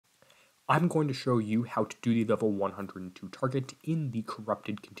I'm going to show you how to do the level 102 target in the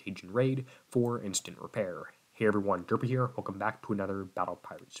Corrupted Contagion raid for instant repair. Hey everyone, Derpy here, welcome back to another Battle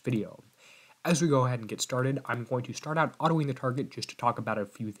Pirates video. As we go ahead and get started, I'm going to start out autoing the target just to talk about a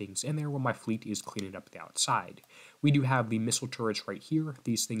few things in there while my fleet is cleaning up the outside. We do have the missile turrets right here.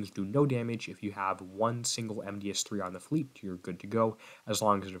 These things do no damage. If you have one single MDS-3 on the fleet, you're good to go, as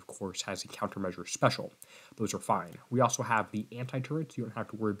long as it of course has a countermeasure special. Those are fine. We also have the anti-turrets. You don't have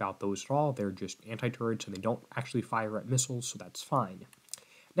to worry about those at all. They're just anti-turrets and they don't actually fire at missiles, so that's fine.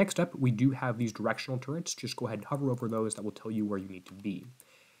 Next up, we do have these directional turrets. Just go ahead and hover over those. That will tell you where you need to be.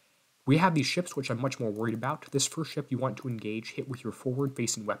 We have these ships, which I'm much more worried about. This first ship you want to engage, hit with your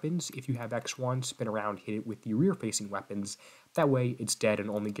forward-facing weapons. If you have X1, spin around, hit it with the rear-facing weapons. That way, it's dead and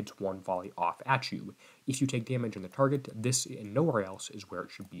only gets one volley off at you. If you take damage on the target, this and nowhere else is where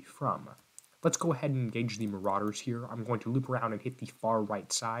it should be from. Let's go ahead and engage the Marauders here. I'm going to loop around and hit the far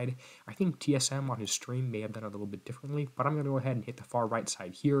right side. I think TSM on his stream may have done it a little bit differently, but I'm going to go ahead and hit the far right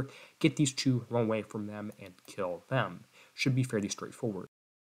side here, get these two, run away from them, and kill them. Should be fairly straightforward.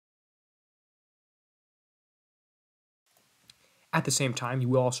 At the same time, you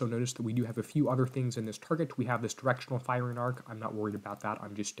will also notice that we do have a few other things in this target. We have this directional firing arc. I'm not worried about that.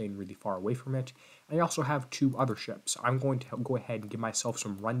 I'm just staying really far away from it. And I also have two other ships. I'm going to go ahead and give myself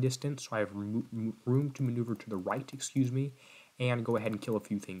some run distance, so I have room to maneuver to the right, and go ahead and kill a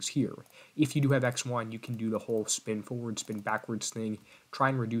few things here. If you do have X1, you can do the whole spin forward, spin backwards thing, try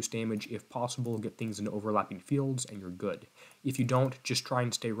and reduce damage if possible, get things into overlapping fields, and you're good. If you don't, just try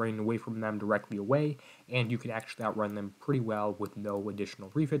and stay running away from them directly away, and you can actually outrun them pretty well with no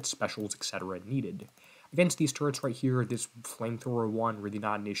additional refits, specials, etc. needed. Against these turrets right here, this flamethrower one, really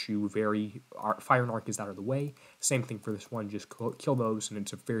not an issue, fire and arc is out of the way. Same thing for this one, just kill those, and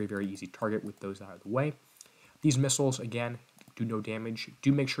it's a very, very easy target with those out of the way. These missiles, again, do no damage.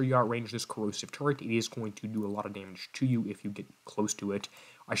 Do make sure you outrange this corrosive turret. It is going to do a lot of damage to you if you get close to it.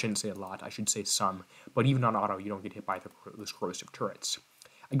 I shouldn't say a lot, I should say some. But even on auto, you don't get hit by those corrosive turrets.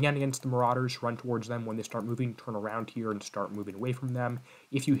 Again, against the Marauders, run towards them. When they start moving, turn around here and start moving away from them.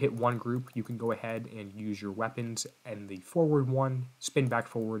 If you hit one group, you can go ahead and use your weapons and the forward one, spin back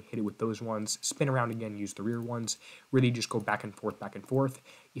forward, hit it with those ones, spin around again, use the rear ones. Really just go back and forth, back and forth.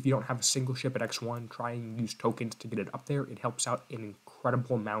 If you don't have a single ship at X1, try and use tokens to get it up there. It helps out an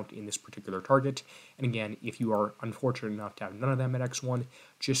incredible amount in this particular target. And again, if you are unfortunate enough to have none of them at X1,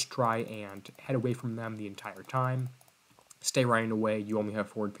 just try and head away from them the entire time. Stay running away. You only have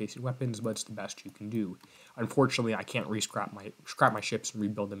forward-facing weapons, but it's the best you can do. Unfortunately, I can't scrap my ships and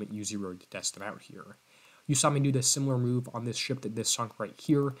rebuild them at U0 to test them out here. You saw me do this similar move on this ship that this sunk right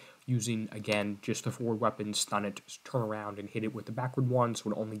here, using, again, just the forward weapons, stun it, turn around, and hit it with the backward one,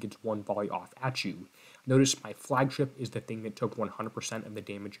 so it only gets one volley off at you. Notice my flagship is the thing that took 100% of the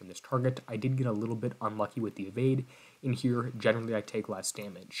damage in this target. I did get a little bit unlucky with the evade. In here, generally I take less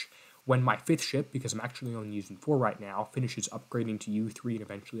damage. When my fifth ship, because I'm actually only using 4 right now, finishes upgrading to U3 and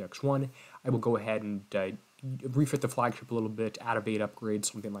eventually X1, I will go ahead and refit the flagship a little bit, add a bait upgrade,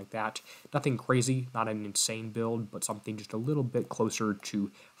 something like that. Nothing crazy, not an insane build, but something just a little bit closer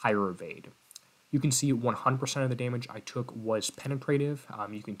to higher evade. You can see 100% of the damage I took was penetrative.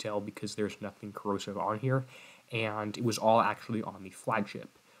 You can tell because there's nothing corrosive on here, and it was all actually on the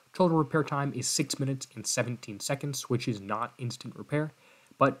flagship. Total repair time is 6 minutes and 17 seconds, which is not instant repair.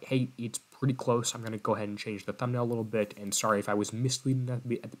 But hey, it's pretty close. I'm going to go ahead and change the thumbnail a little bit, and sorry if I was misleading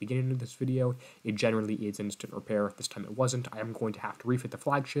at the beginning of this video. It generally is instant repair. This time it wasn't. I am going to have to refit the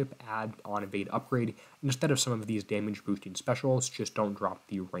flagship, add on evade upgrade, and instead of some of these damage boosting specials, just don't drop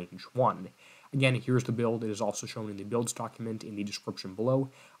the range 1. Again, here's the build. It is also shown in the builds document in the description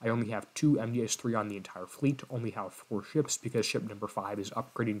below. I only have 2 MDS-3 on the entire fleet, only have 4 ships because ship number 5 is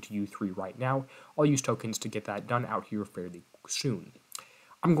upgrading to U3 right now. I'll use tokens to get that done out here fairly soon.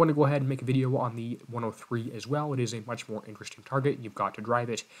 I'm going to go ahead and make a video on the 103 as well. It is a much more interesting target. You've got to drive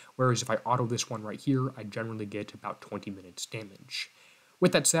it, whereas if I auto this one right here, I generally get about 20 minutes damage.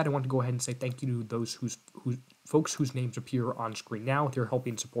 With that said, I want to go ahead and say thank you to those folks whose names appear on screen now. They're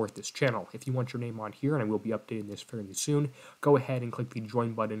helping support this channel. If you want your name on here, and I will be updating this fairly soon, go ahead and click the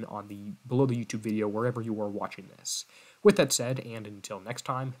join button on below the YouTube video wherever you are watching this. With that said, and until next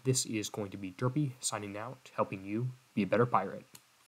time, this is going to be Derpy signing out, helping you be a better pirate.